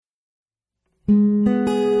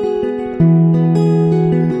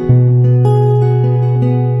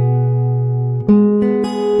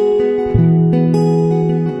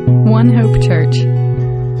One Hope Church.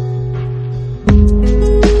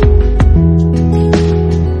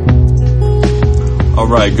 All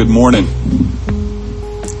right, good morning.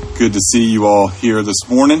 Good to see you all here this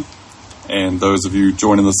morning. And those of you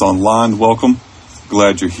joining us online, welcome.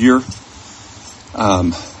 Glad you're here.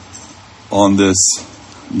 On this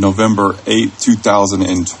November 8,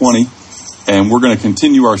 2020. And we're going to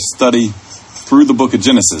continue our study through the book of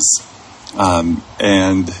Genesis.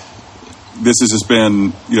 And this has just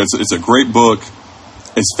been, it's a great book.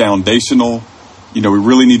 It's foundational. We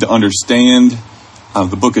really need to understand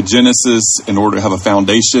the book of Genesis in order to have a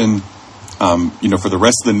foundation, for the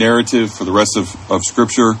rest of the narrative, for the rest of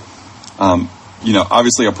Scripture.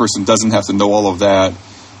 Obviously a person doesn't have to know all of that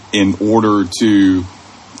in order to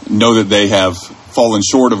know that they have fallen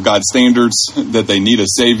short of God's standards, that they need a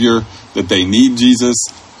Savior, that they need Jesus.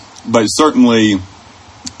 But certainly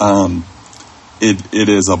it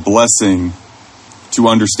is a blessing to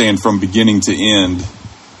understand from beginning to end,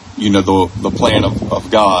 the plan of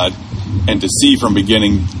God, and to see from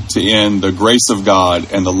beginning to end the grace of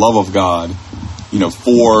God and the love of God,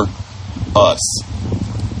 for us.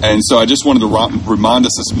 And so I just wanted to remind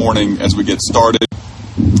us this morning as we get started,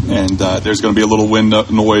 and there's going to be a little wind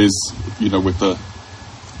noise, with the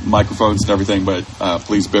microphones and everything, but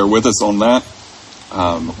please bear with us on that.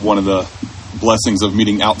 One of the blessings of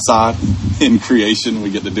meeting outside in creation, we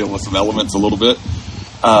get to deal with some elements a little bit.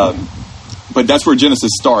 But that's where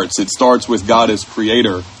Genesis starts. It starts with God as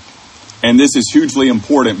creator. And this is hugely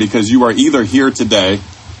important because you are either here today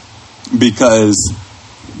because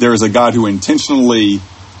there is a God who intentionally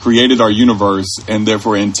created our universe and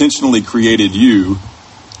therefore intentionally created you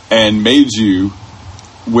and made you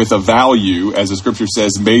with a value, as the scripture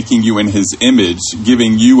says, making you in his image,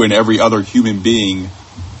 giving you and every other human being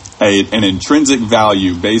an intrinsic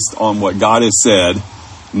value based on what God has said,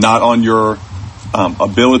 not on your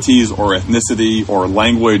abilities or ethnicity or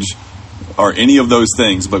language or any of those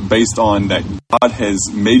things, but based on that God has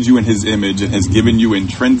made you in his image and has given you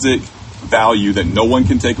intrinsic value that no one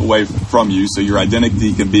can take away from you, so your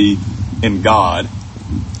identity can be in God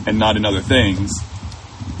and not in other things.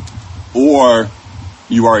 Or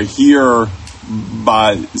you are here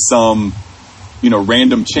by some,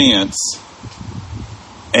 random chance,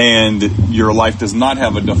 and your life does not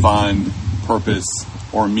have a defined purpose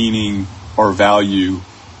or meaning or value,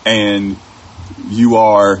 and you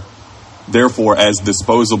are therefore as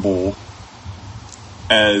disposable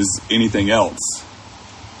as anything else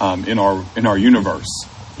in our universe.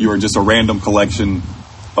 You are just a random collection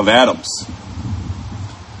of atoms.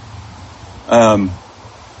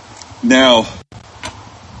 Now,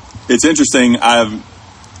 it's interesting. I've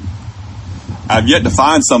yet to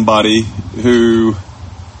find somebody who,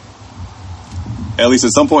 at least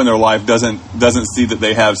at some point in their life, doesn't see that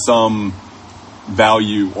they have some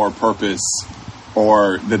value or purpose,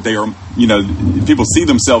 or that they are, people see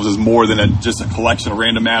themselves as more than just a collection of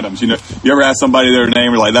random atoms. You ever ask somebody their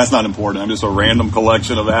name, you're like, that's not important. I'm just a random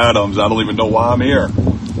collection of atoms. I don't even know why I'm here.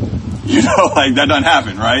 Like that doesn't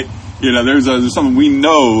happen, right? There's something we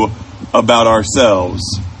know about ourselves.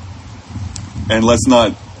 And let's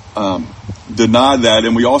not deny that.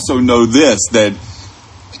 And we also know this, that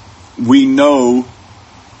we know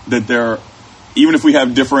that even if we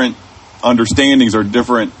have different understandings or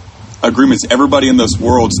different agreements, everybody in this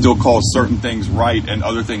world still calls certain things right and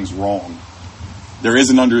other things wrong. There is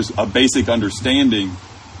a basic understanding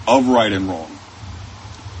of right and wrong.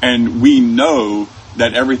 And we know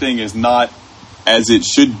that everything is not as it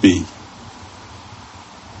should be.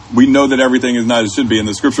 We know that everything is not as it should be, and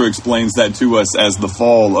the scripture explains that to us as the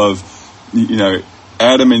fall of,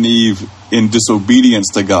 Adam and Eve in disobedience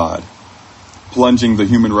to God, plunging the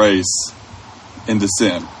human race into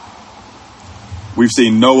sin. We've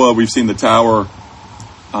seen Noah, we've seen the Tower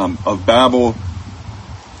of Babel,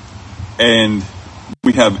 and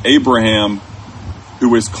we have Abraham,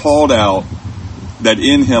 who is called out that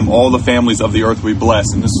in him all the families of the earth will be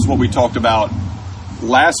blessed. And this is what we talked about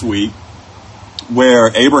last week,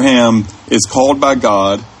 where Abraham is called by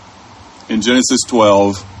God in Genesis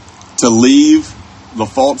 12 to leave the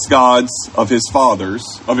false gods of his father,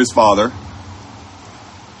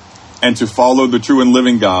 and to follow the true and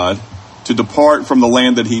living God, to depart from the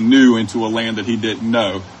land that he knew into a land that he didn't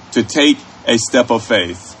know, to take a step of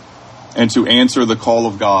faith, and to answer the call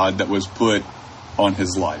of God that was put on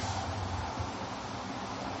his life.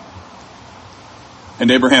 And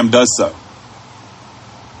Abraham does so.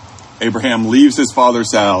 Abraham leaves his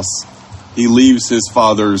father's house. He leaves his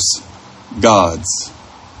father's gods.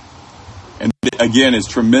 And again, it's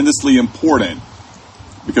tremendously important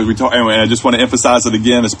because anyway, I just want to emphasize it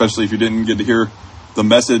again, especially if you didn't get to hear the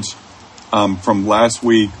message from last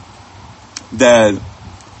week. that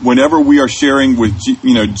whenever we are sharing with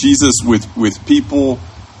Jesus with people,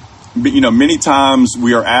 many times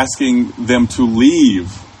we are asking them to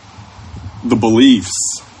leave the beliefs,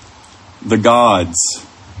 the gods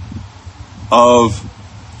of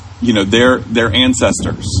their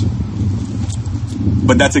ancestors.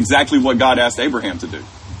 But that's exactly what God asked Abraham to do.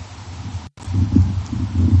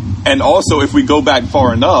 And also, if we go back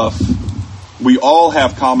far enough, we all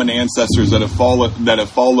have common ancestors that have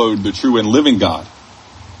followed the true and living God.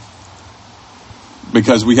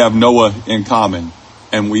 Because we have Noah in common,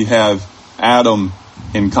 and we have Adam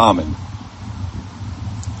in common,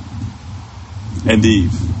 and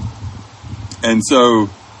Eve. And so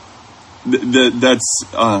that's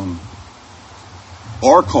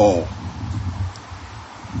our call.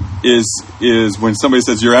 Is when somebody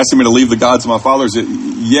says, you're asking me to leave the gods of my fathers,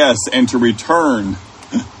 yes, and to return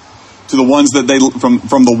to the ones that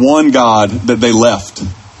from the one God that they left.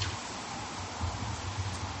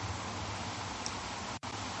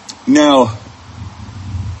 Now,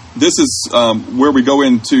 this is where we go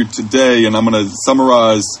into today, and I'm going to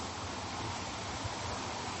summarize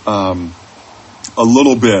a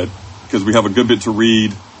little bit, because we have a good bit to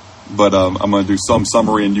read, but I'm going to do some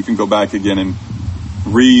summary, and you can go back again and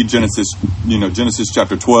read Genesis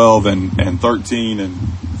chapter 12 and 13 and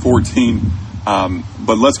 14.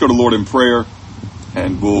 But let's go to Lord in prayer,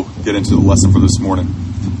 and we'll get into the lesson for this morning.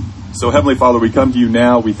 So, Heavenly Father, we come to you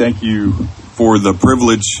now. We thank you for the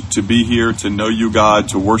privilege to be here, to know you, God,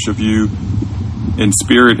 to worship you in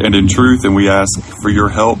spirit and in truth, and we ask for your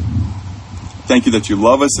help. Thank you that you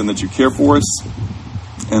love us and that you care for us.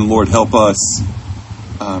 And Lord, help us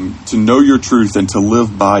to know your truth and to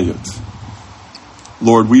live by it.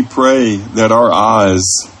 Lord, we pray that our eyes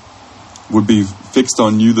would be fixed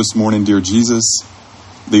on you this morning, dear Jesus,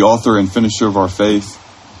 the author and finisher of our faith.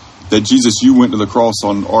 That, Jesus, you went to the cross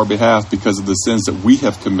on our behalf because of the sins that we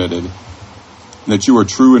have committed. And that you are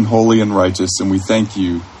true and holy and righteous. And we thank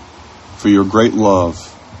you for your great love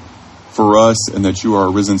for us, and that you are a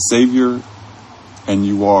risen Savior, and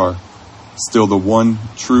you are still the one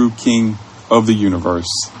true King of the universe.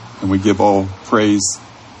 And we give all praise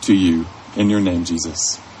to you. In your name,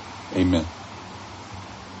 Jesus. Amen.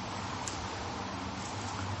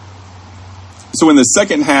 So in the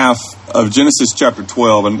second half of Genesis chapter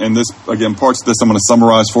 12, and this, again, parts of this I'm going to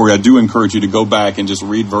summarize for you. I do encourage you to go back and just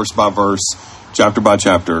read verse by verse, chapter by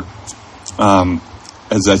chapter,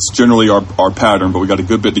 as that's generally our pattern, but we got a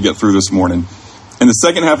good bit to get through this morning. In the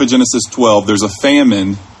second half of Genesis 12, there's a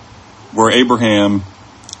famine where Abraham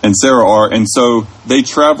and Sarah are, and so they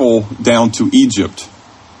travel down to Egypt.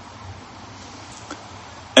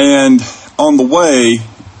 And on the way,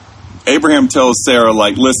 Abraham tells Sarah,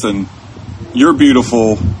 listen, you're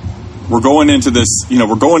beautiful. We're going into this,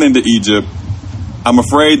 we're going into Egypt. I'm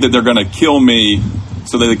afraid that they're going to kill me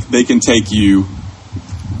so that they can take you.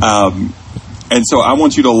 And so I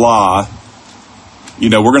want you to lie. We're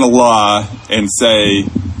going to lie and say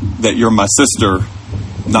that you're my sister,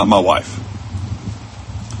 not my wife.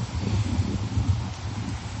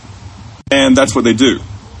 And that's what they do.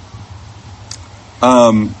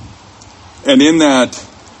 And in that,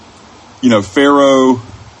 Pharaoh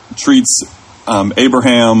treats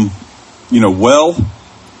Abraham, well.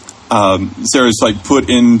 Sarah's put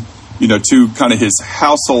in, to kind of his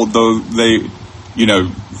household, though they,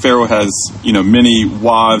 Pharaoh has, many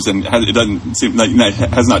wives, and it doesn't seem like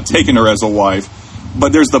has not taken her as a wife.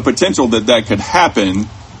 But there's the potential that could happen,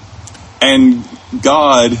 and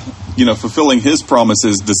God, fulfilling his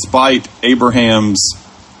promises despite Abraham's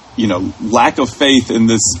lack of faith in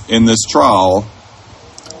this trial,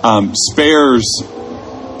 spares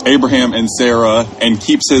Abraham and Sarah and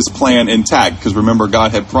keeps his plan intact. Because remember,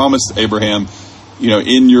 God had promised Abraham,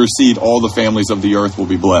 in your seed all the families of the earth will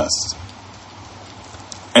be blessed.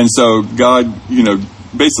 And so God,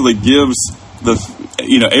 basically gives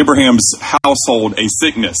Abraham's household a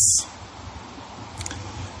sickness.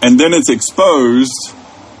 And then it's exposed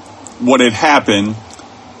what had happened.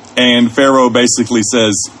 And Pharaoh basically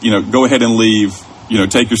says, go ahead and leave,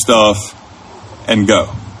 take your stuff and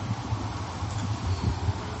go.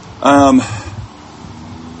 And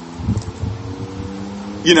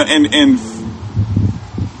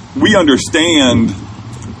we understand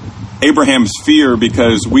Abraham's fear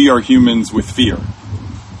because we are humans with fear.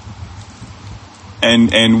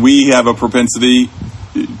 And we have a propensity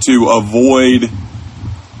to avoid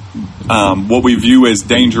what we view as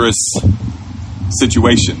dangerous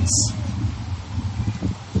situations.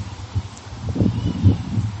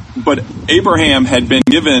 But Abraham had been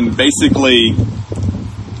given basically,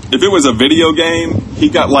 if it was a video game, he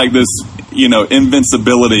got this,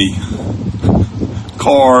 invincibility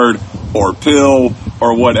card or pill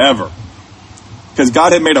or whatever. Because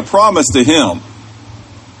God had made a promise to him.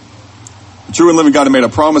 The true and living God had made a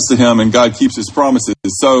promise to him, and God keeps his promises.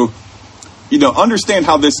 So, understand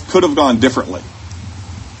how this could have gone differently.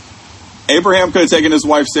 Abraham could have taken his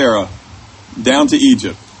wife Sarah down to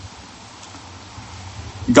Egypt,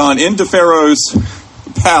 gone into Pharaoh's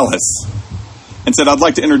palace, and said, I'd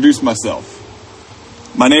like to introduce myself.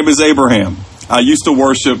 My name is Abraham. I used to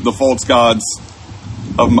worship the false gods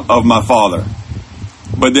of my father.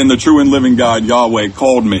 But then the true and living God, Yahweh,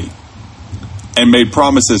 called me and made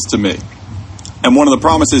promises to me. And one of the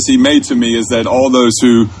promises he made to me is that all those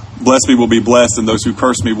who bless me will be blessed, and those who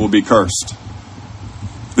curse me will be cursed.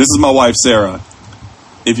 This is my wife, Sarah.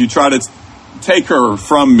 If you try to take her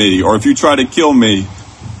from me, or if you try to kill me,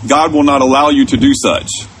 God will not allow you to do such,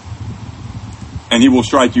 and he will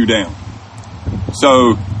strike you down.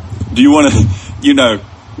 So, do you want to,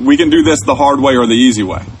 we can do this the hard way or the easy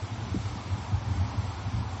way.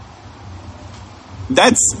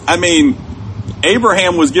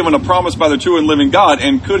 Abraham was given a promise by the true and living God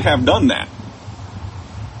and could have done that.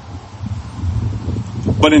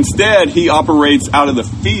 But instead, he operates out of the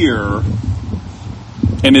fear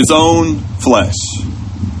in his own flesh.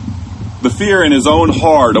 The fear in his own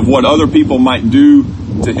heart of what other people might do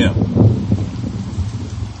to him.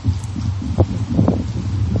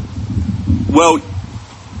 Well,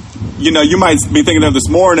 you might be thinking of this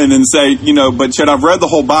morning and say, but Chet, I've read the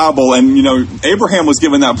whole Bible, and, Abraham was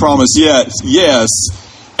given that promise, yes.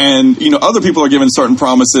 And, other people are given certain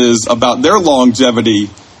promises about their longevity,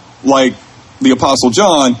 like the Apostle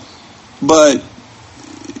John, but,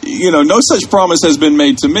 no such promise has been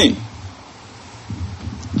made to me.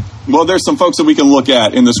 Well, there's some folks that we can look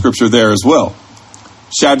at in the scripture there as well.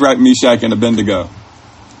 Shadrach, Meshach, and Abednego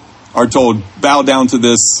are told, bow down to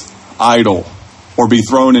this idol or be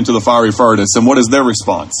thrown into the fiery furnace. And what is their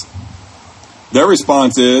response? Their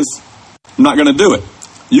response is, I'm not going to do it.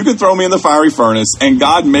 You can throw me in the fiery furnace, and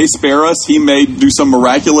God may spare us. He may do some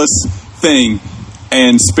miraculous thing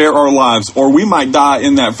and spare our lives, or we might die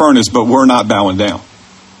in that furnace, but we're not bowing down.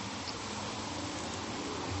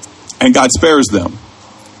 And God spares them.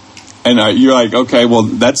 And you're like, okay, well,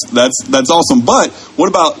 that's awesome. But what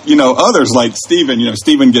about, others like Stephen?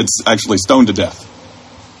 Stephen gets actually stoned to death.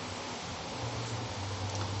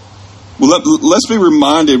 Well, let's be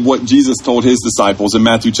reminded what Jesus told his disciples in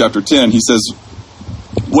Matthew chapter 10. He says,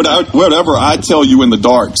 whatever I tell you in the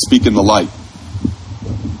dark, speak in the light.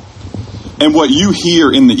 And what you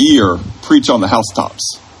hear in the ear, preach on the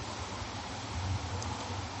housetops.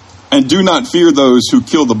 And do not fear those who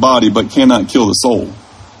kill the body, but cannot kill the soul.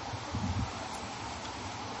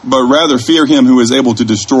 But rather fear him who is able to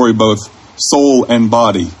destroy both soul and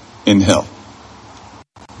body in hell.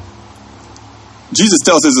 Jesus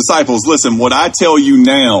tells his disciples, listen, what I tell you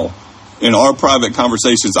now in our private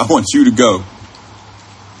conversations, I want you to go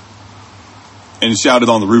and shout it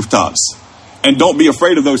on the rooftops. And don't be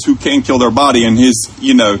afraid of those who can kill their body. And he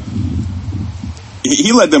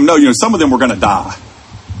let them know, some of them were going to die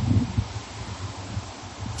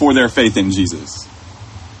for their faith in Jesus.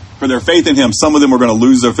 For their faith in him, some of them were going to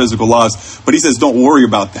lose their physical lives. But he says, don't worry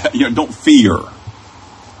about that. Don't fear.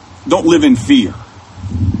 Don't live in fear.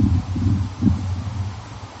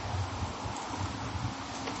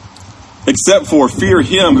 Except for fear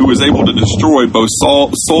him who is able to destroy both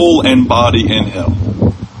soul and body in hell.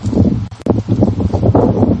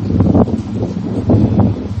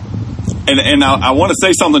 And I want to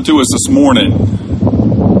say something to us this morning.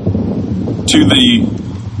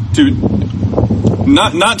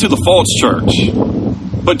 Not to the false church,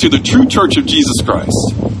 but to the true church of Jesus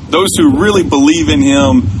Christ. Those who really believe in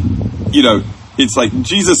him. It's like,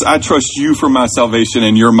 Jesus, I trust you for my salvation,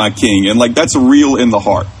 and you're my king. And that's real in the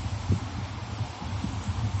heart.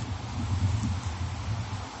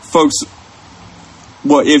 Folks,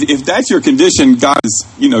 well, if that's your condition, God is,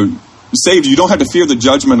 saved you. You don't have to fear the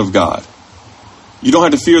judgment of God. You don't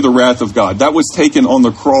have to fear the wrath of God. That was taken on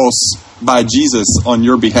the cross by Jesus on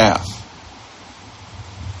your behalf.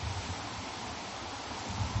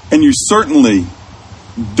 And you certainly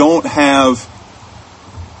don't have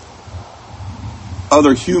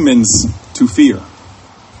other humans to fear.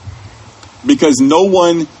 Because no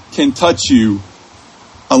one can touch you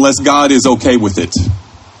unless God is okay with it.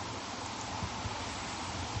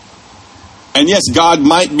 And yes, God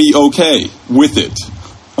might be okay with it.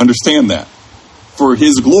 Understand that. For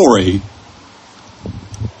his glory,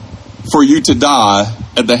 for you to die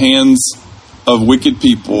at the hands of wicked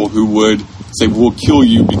people who would say, we'll kill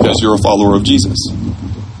you because you're a follower of Jesus.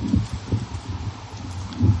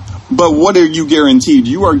 But what are you guaranteed?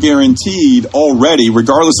 You are guaranteed already,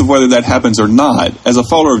 regardless of whether that happens or not, as a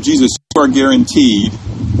follower of Jesus, are guaranteed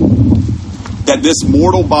that this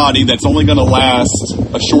mortal body that's only going to last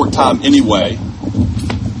a short time anyway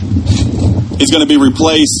is going to be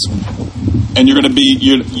replaced, and you're going to be,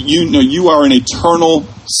 you are an eternal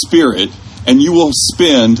spirit, and you will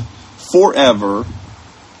spend forever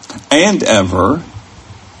and ever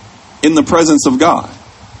in the presence of God.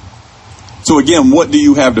 So again, what do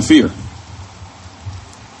you have to fear?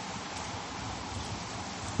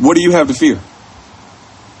 What do you have to fear?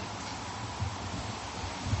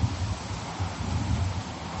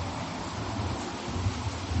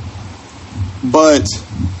 But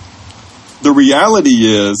the reality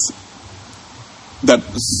is that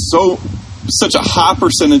such a high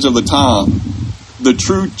percentage of the time, the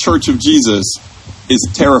true church of Jesus is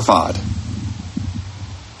terrified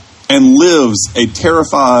and lives a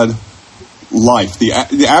terrified life.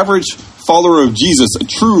 The average follower of Jesus, a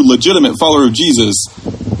true, legitimate follower of Jesus,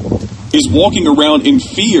 is walking around in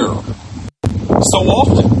fear so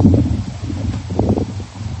often.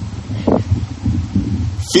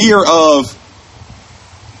 Fear of,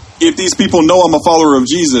 if these people know I'm a follower of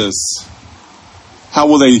Jesus, how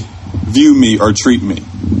will they view me or treat me?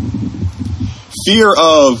 Fear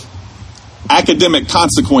of academic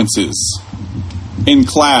consequences in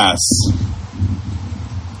class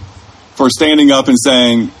for standing up and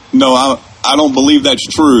saying, no, I don't believe that's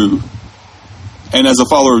true. And as a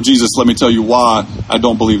follower of Jesus, let me tell you why I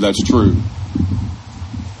don't believe that's true.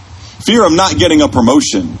 Fear of not getting a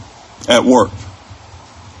promotion at work.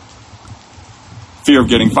 Fear of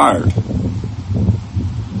getting fired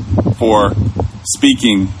for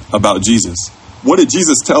speaking about Jesus. What did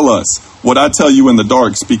Jesus tell us? What I tell you in the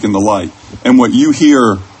dark, speak in the light. And what you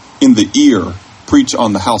hear in the ear, preach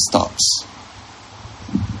on the housetops.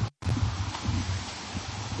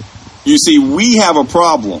 You see, we have a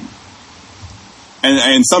problem.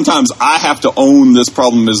 And sometimes I have to own this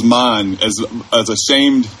problem as mine, as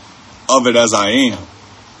ashamed of it as I am.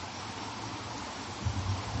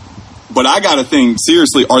 But I got to think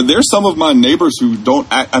seriously, are there some of my neighbors who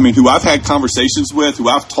who I've had conversations with, who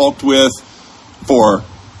I've talked with for,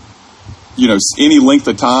 any length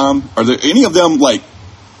of time? Are there any of them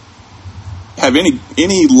have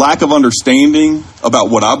any lack of understanding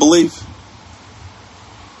about what I believe?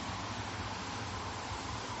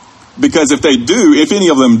 Because if any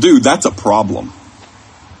of them do, that's a problem.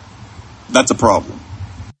 That's a problem.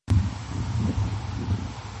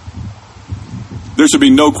 There should be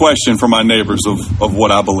no question from my neighbors of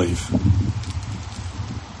what I believe.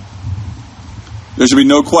 There should be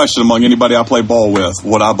no question among anybody I play ball with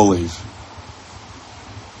what I believe.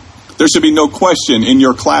 There should be no question in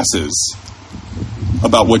your classes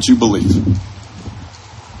about what you believe.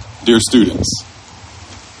 Dear students.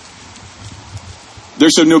 There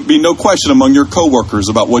should be no question among your coworkers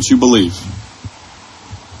about what you believe.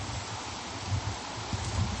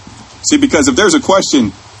 See, because if there's a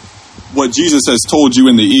question, what Jesus has told you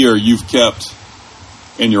in the ear, you've kept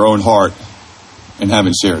in your own heart and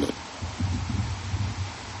haven't shared it.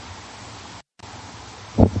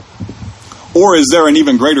 Or is there an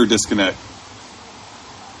even greater disconnect?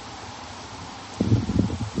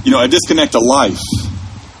 A disconnect of life.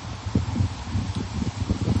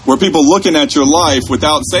 Where people looking at your life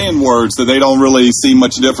without saying words that they don't really see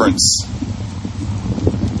much difference.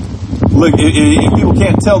 Look, if people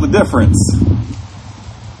can't tell the difference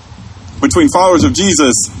between followers of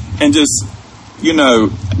Jesus and just,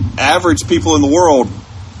 average people in the world,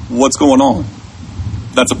 what's going on?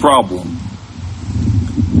 That's a problem.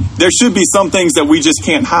 There should be some things that we just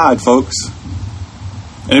can't hide, folks.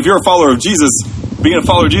 And if you're a follower of Jesus, being a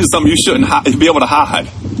follower of Jesus is something you shouldn't be able to hide.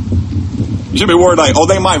 You should be worried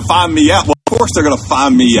they might find me out. Well, of course they're going to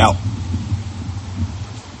find me out.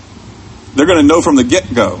 They're going to know from the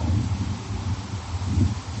get-go.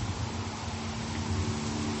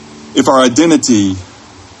 If our identity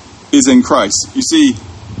is in Christ. You see,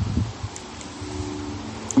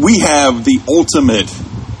 we have the ultimate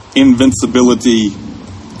invincibility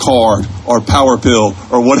card or power pill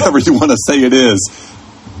or whatever you want to say it is.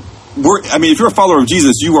 If you're a follower of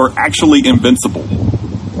Jesus, you are actually invincible.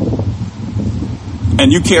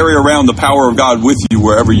 And you carry around the power of God with you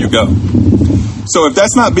wherever you go. So if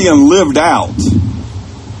that's not being lived out,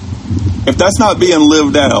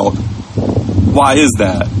 why is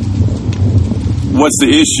that? What's the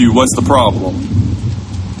issue? What's the problem?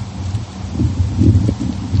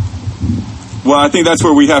 Well, I think that's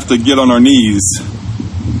where we have to get on our knees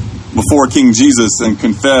before King Jesus and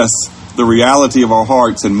confess the reality of our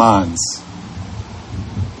hearts and minds.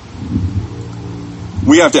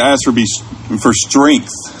 We have to ask for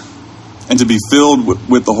strength and to be filled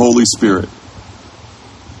with the Holy Spirit.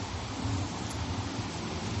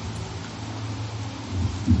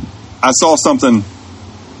 I saw something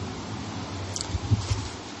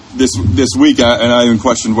this week, and I even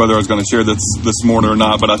questioned whether I was going to share this morning or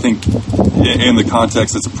not, but I think in the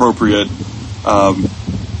context it's appropriate. Somebody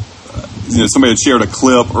had shared a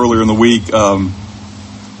clip earlier in the week of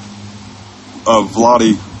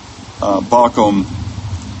Vladi Bakum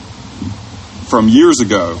from years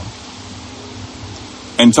ago,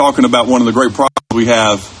 and talking about one of the great problems we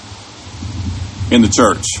have in the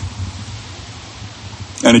church.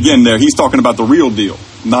 And again, there he's talking about the real deal,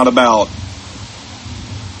 not about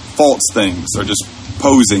false things or just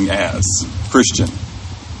posing as Christian.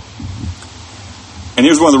 And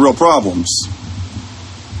here's one of the real problems.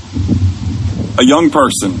 A young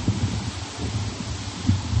person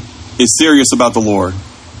is serious about the Lord,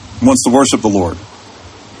 wants to worship the Lord,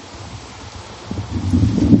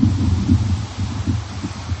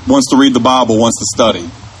 wants to read the Bible, wants to study.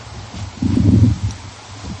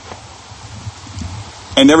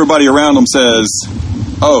 And everybody around him says,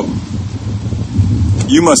 "Oh,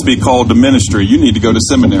 you must be called to ministry. You need to go to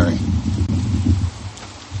seminary."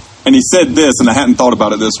 And he said this, and I hadn't thought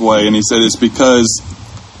about it this way, and he said it's because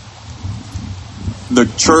the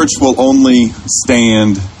church will only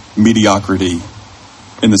stand mediocrity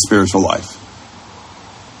in the spiritual life.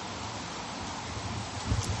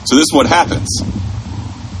 So this is what happens.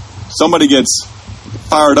 Somebody gets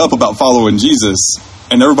fired up about following Jesus,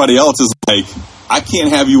 and everybody else is like, "I can't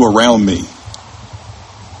have you around me.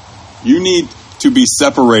 You need to be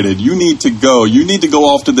separated. You need to go. You need to go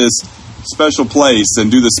off to this special place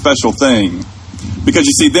and do this special thing. Because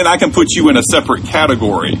you see, then I can put you in a separate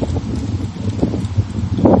category.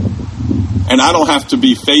 And I don't have to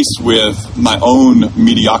be faced with my own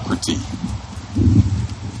mediocrity."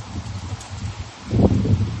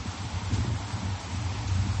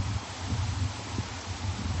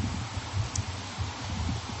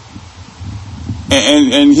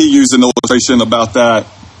 And he used an illustration about that.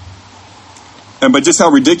 But just how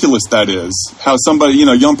ridiculous that is. How somebody,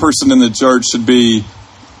 a young person in the church should be,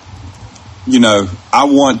 I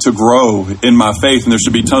want to grow in my faith. And there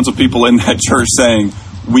should be tons of people in that church saying,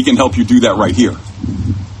 "We can help you do that right here."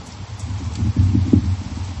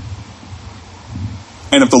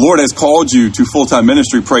 And if the Lord has called you to full-time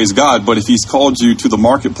ministry, praise God. But if he's called you to the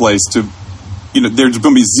marketplace, there's going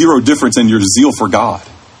to be zero difference in your zeal for God.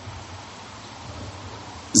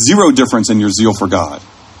 Zero difference in your zeal for God.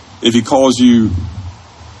 If he calls you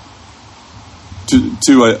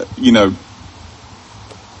to a,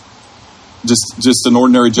 just an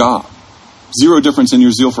ordinary job. Zero difference in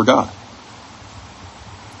your zeal for God.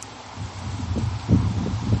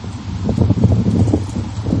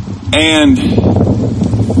 And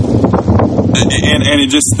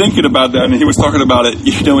just thinking about that, and he was talking about it,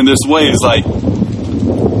 in this way, is like,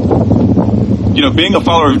 being a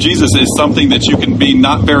follower of Jesus is something that you can be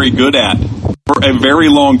not very good at for a very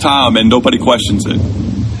long time and nobody questions it.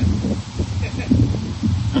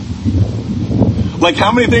 Like,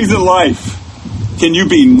 how many things in life can you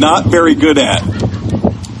be not very good at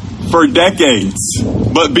for decades,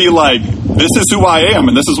 but be like, "This is who I am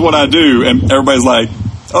and this is what I do," and everybody's like,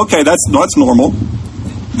 "Okay, that's normal.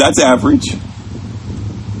 That's average."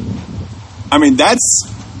 I mean, that's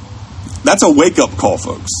a wake-up call,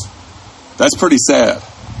 folks. That's pretty sad.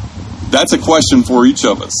 That's a question for each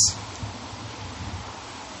of us.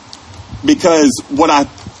 Because what I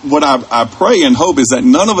pray and hope is that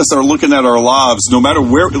none of us are looking at our lives, no matter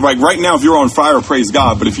where, like right now, if you're on fire, praise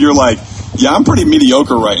God. But if you're like, "Yeah, I'm pretty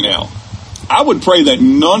mediocre right now," I would pray that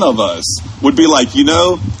none of us would be like,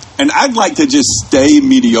 and I'd like to just stay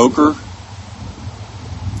mediocre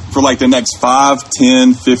for like the next 5,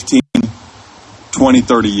 10, 15, 20,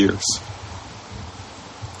 30 years.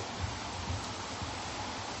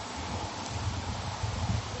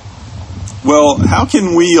 Well, how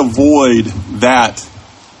can we avoid that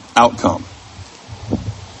outcome?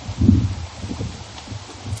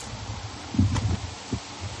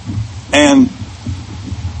 And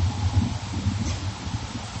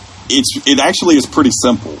it actually is pretty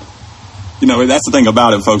simple. That's the thing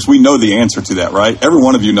about it, folks. We know the answer to that, right? Every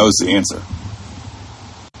one of you knows the answer.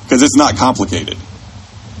 Because it's not complicated.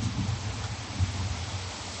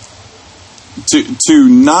 To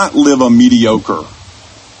not live a mediocre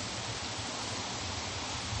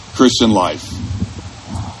Christian life,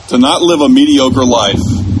 to not live a mediocre life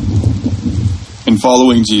in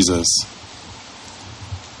following Jesus,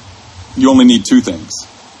 you only need two things.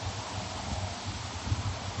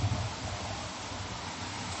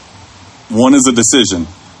 One is a decision.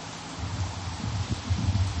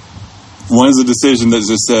 One is a decision that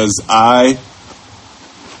just says, "I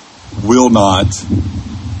will not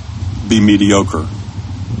be mediocre."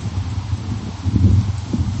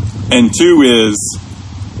 And 2 is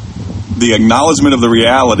the acknowledgement of the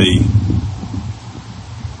reality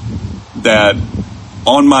that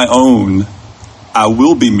on my own, I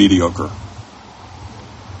will be mediocre.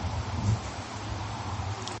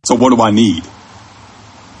 So what do I need?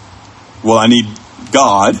 Well, I need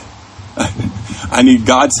God. I need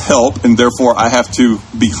God's help, and therefore I have to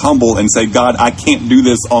be humble and say, God, I can't do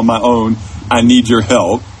this on my own. I need your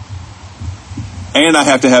help. And I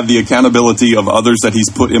have to have the accountability of others that he's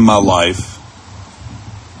put in my life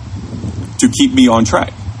to keep me on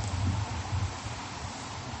track.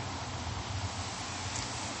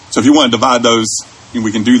 So if you want to divide those,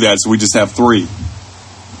 we can do that. So we just have 3.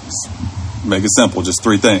 Just make it simple, just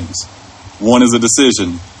 3 things. 1 is a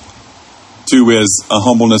decision. 2 is a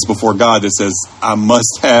humbleness before God that says, I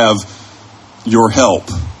must have your help.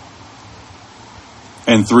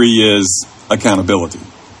 And 3 is accountability.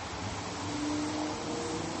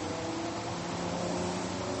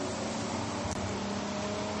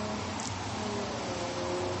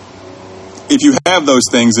 If you have those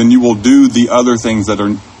things, then you will do the other things that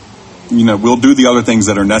are, we'll do the other things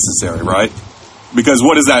that are necessary, right? Because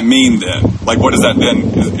what does that mean then? Like, what does that then,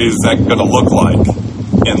 is that going to look like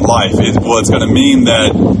in life? It's going to mean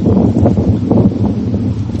that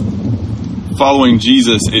following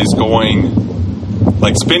Jesus is going,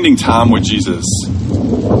 like spending time with Jesus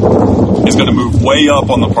is going to move way up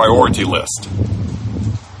on the priority list.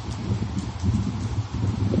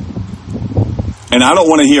 And I don't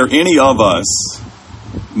want to hear any of us,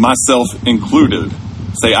 myself included,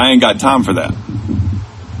 say, I ain't got time for that.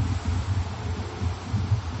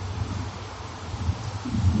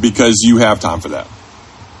 Because you have time for that.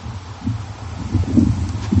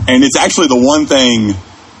 And it's actually the one thing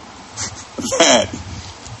that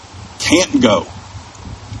can't go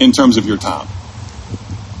in terms of your time.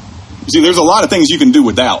 You see, there's a lot of things you can do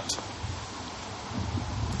without.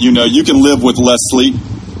 You can live with less sleep.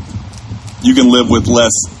 You can live with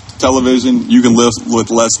less television. You can live with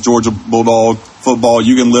less Georgia Bulldog football.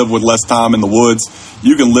 You can live with less time in the woods.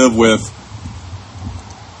 You can live with,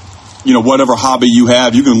 whatever hobby you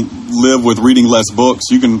have. You can live with reading less books.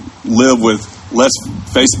 You can live with less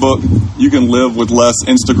Facebook. You can live with less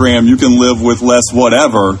Instagram. You can live with less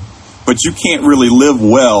whatever. But you can't really live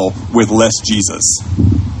well with less Jesus.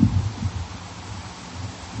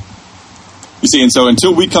 You see, and so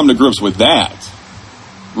until we come to grips with that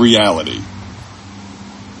reality,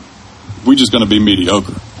 we're just going to be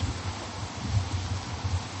mediocre.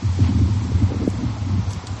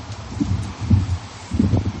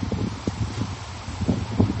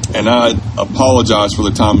 And I apologize for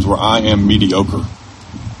the times where I am mediocre.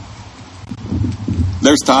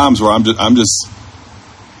 There's times where I'm just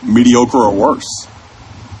mediocre or worse.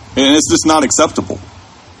 And it's just not acceptable.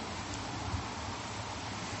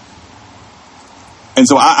 And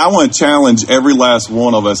so I want to challenge every last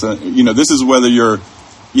one of us. This is whether you're,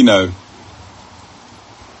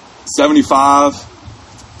 75,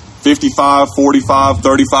 55, 45,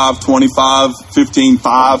 35, 25, 15,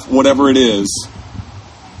 5, whatever it is.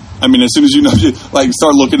 I mean, as soon as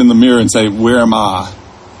start looking in the mirror and say, where am I?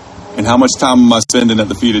 And how much time am I spending at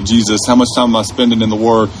the feet of Jesus? How much time am I spending in the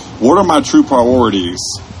Word? What are my true priorities?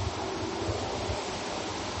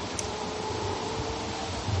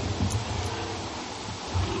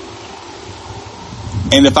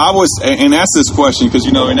 And if I was, and ask this question, because,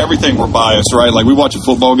 in everything we're biased, right? Like we watch a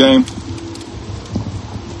football game.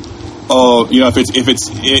 Oh, if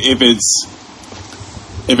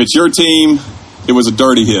it's your team, it was a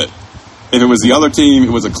dirty hit. If it was the other team, it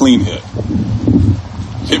was a clean hit.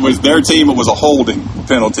 If it was their team, it was a holding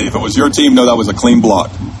penalty. If it was your team, no, that was a clean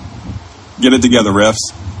block. Get it together,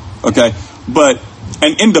 refs. Okay? But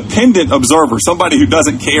an independent observer, somebody who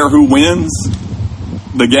doesn't care who wins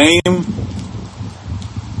the game,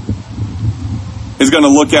 is going to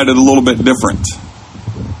look at it a little bit different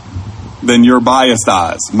than your biased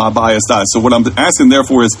eyes, my biased eyes. So what I'm asking,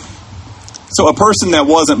 therefore, is, so a person that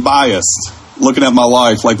wasn't biased, looking at my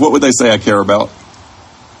life, like, what would they say I care about?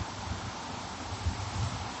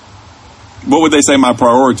 What would they say my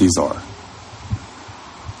priorities are?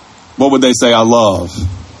 What would they say I love?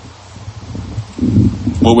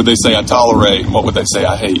 What would they say I tolerate? What would they say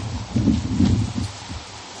I hate?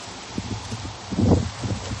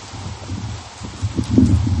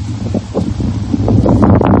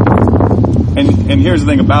 And here's the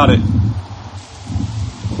thing about it.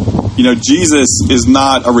 Jesus is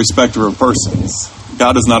not a respecter of persons.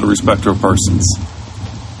 God is not a respecter of persons.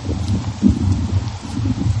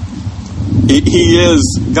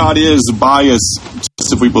 God is biased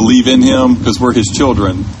just if we believe in Him because we're His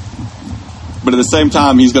children. But at the same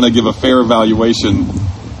time, He's going to give a fair evaluation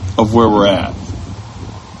of where we're at.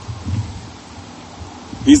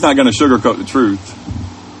 He's not going to sugarcoat the truth.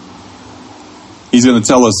 He's going to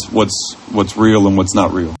tell us what's real and what's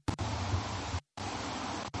not real.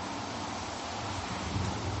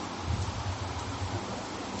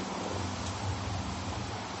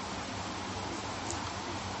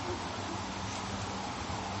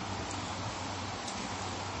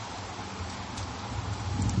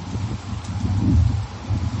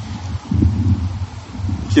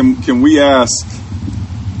 Can we ask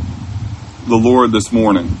the Lord this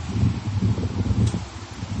morning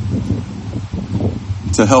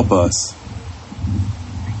to help us?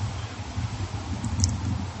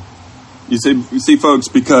 You see, folks,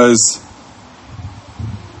 because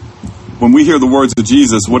when we hear the words of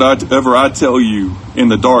Jesus, whatever I tell you in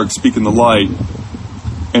the dark, speak in the light,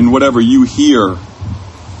 and whatever you hear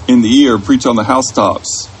in the ear, preach on the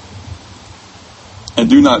housetops. And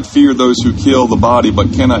do not fear those who kill the body,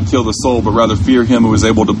 but cannot kill the soul, but rather fear him who is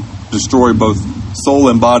able to destroy both soul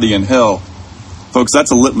and body in hell. Folks, that's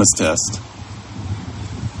a litmus test.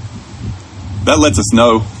 That lets us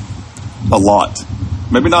know a lot.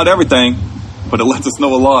 Maybe not everything, but it lets us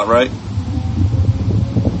know a lot, right?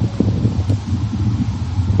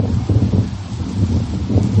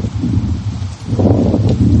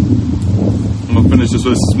 I'm going to finish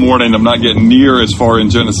this morning. I'm not getting near as far in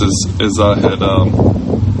Genesis as I had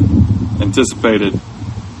anticipated.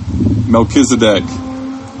 Melchizedek,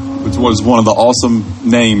 which was one of the awesome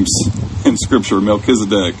names in Scripture,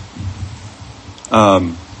 Melchizedek.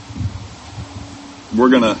 We're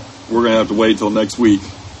gonna have to wait till next week.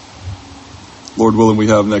 Lord willing, we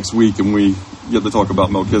have next week, and we get to talk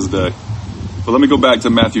about Melchizedek. But let me go back to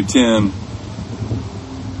Matthew 10.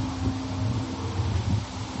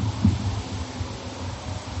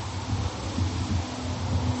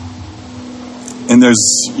 And there's,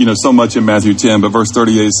 so much in Matthew 10, but verse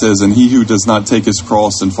 38 says, "And he who does not take his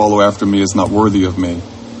cross and follow after me is not worthy of me.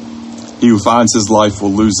 He who finds his life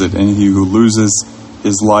will lose it, and he who loses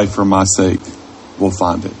his life for my sake will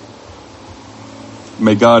find it."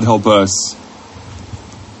 May God help us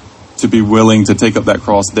to be willing to take up that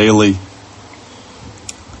cross daily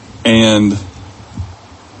and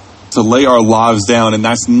to lay our lives down. And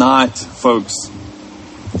that's not, folks,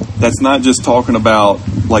 that's not just talking about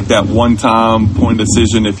like that one-time point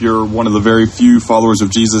decision. If you're one of the very few followers of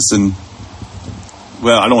Jesus, and,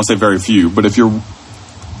 well, I don't want to say very few, but if you're,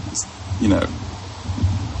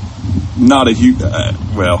 not a huge,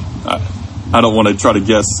 I don't want to try to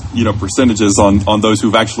guess, percentages on those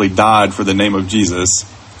who've actually died for the name of Jesus.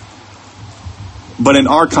 But in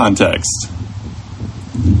our context,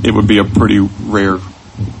 it would be a pretty rare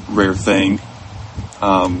thing.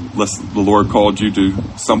 Unless the Lord called you to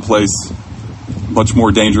someplace much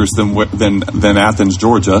more dangerous than Athens,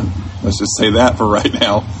 Georgia. Let's just say that for right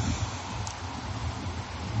now.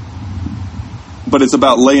 But it's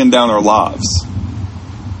about laying down our lives.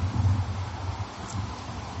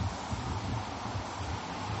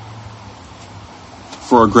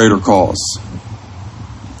 For a greater cause.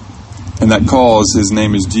 And that cause, his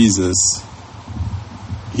name is Jesus.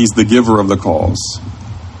 He's the giver of the cause.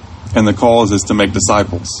 And the cause is to make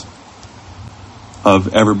disciples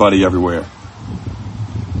of everybody everywhere.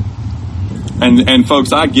 And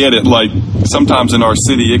folks, I get it. Like, sometimes in our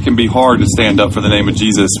city, it can be hard to stand up for the name of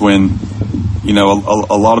Jesus when,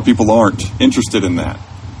 a lot of people aren't interested in that.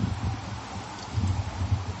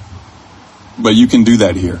 But you can do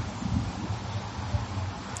that here.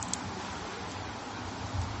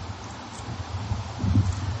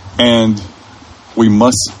 And we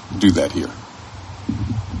must do that here.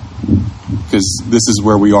 Because this is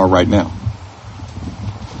where we are right now.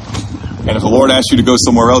 And if the Lord asks you to go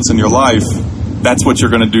somewhere else in your life, that's what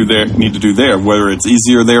you're going to do there, need to do there, whether it's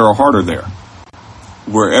easier there or harder there.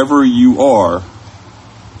 Wherever you are,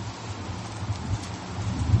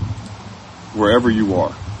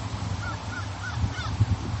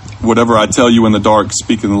 whatever I tell you in the dark,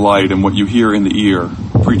 speak in the light, and what you hear in the ear,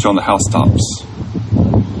 preach on the housetops.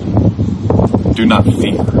 Do not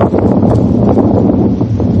fear.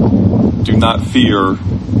 Do not fear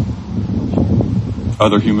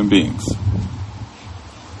other human beings.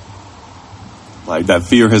 Like, that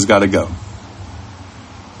fear has got to go.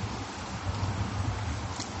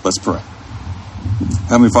 Let's pray.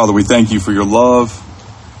 Heavenly Father, we thank you for your love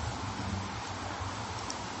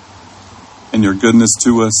and your goodness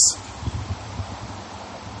to us.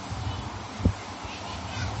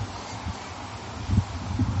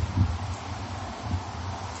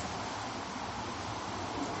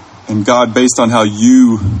 And God, based on how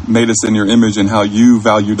you made us in your image and how you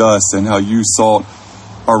valued us and how you sought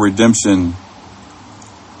our redemption,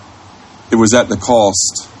 it was at the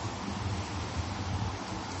cost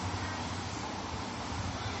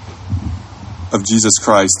of Jesus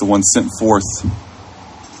Christ, the one sent forth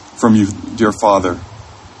from you, dear Father,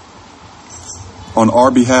 on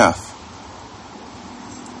our behalf,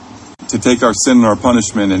 to take our sin and our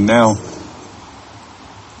punishment. And now,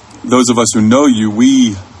 those of us who know you,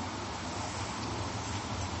 we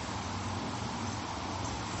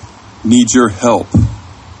need your help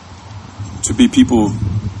to be people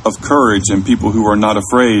of courage and people who are not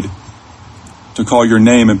afraid to call your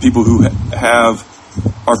name, and people who have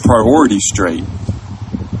our priorities straight.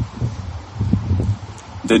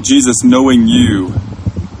 That Jesus, knowing you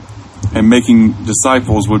and making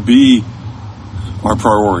disciples would be our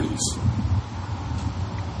priorities.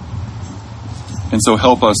 And so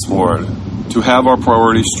help us, Lord, to have our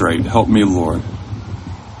priorities straight. Help me, Lord.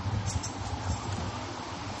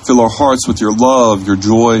 Fill our hearts with your love, your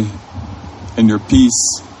joy, and your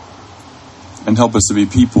peace. And help us to be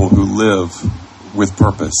people who live with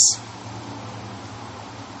purpose.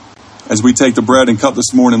 As we take the bread and cup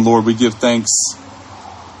this morning, Lord, we give thanks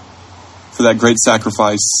for that great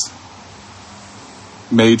sacrifice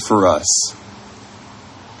made for us.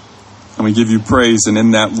 And we give you praise. And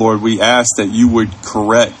in that, Lord, we ask that you would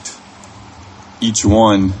correct each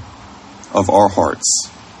one of our hearts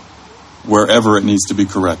wherever it needs to be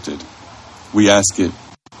corrected. We ask it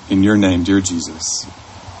in your name, dear Jesus.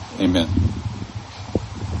 Amen.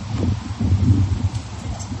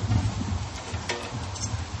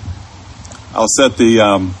 We'll set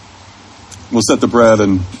the bread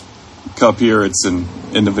and cup here. It's an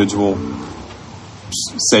individual,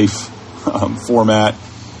 safe format.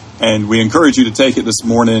 And we encourage you to take it this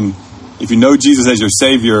morning. If you know Jesus as your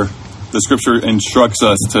Savior, the Scripture instructs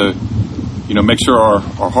us to, make sure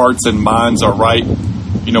our hearts and minds are right,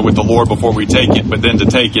 with the Lord before we take it. But then to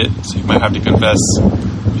take it, so you might have to confess,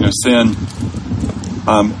 sin.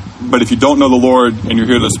 But if you don't know the Lord and you're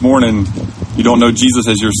here this morning, you don't know Jesus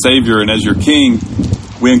as your Savior and as your King,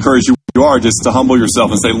 we encourage you just to humble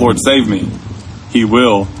yourself and say, Lord, save me. He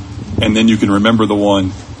will. And then you can remember the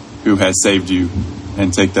one who has saved you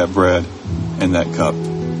and take that bread and that cup.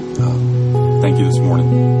 Thank you this morning.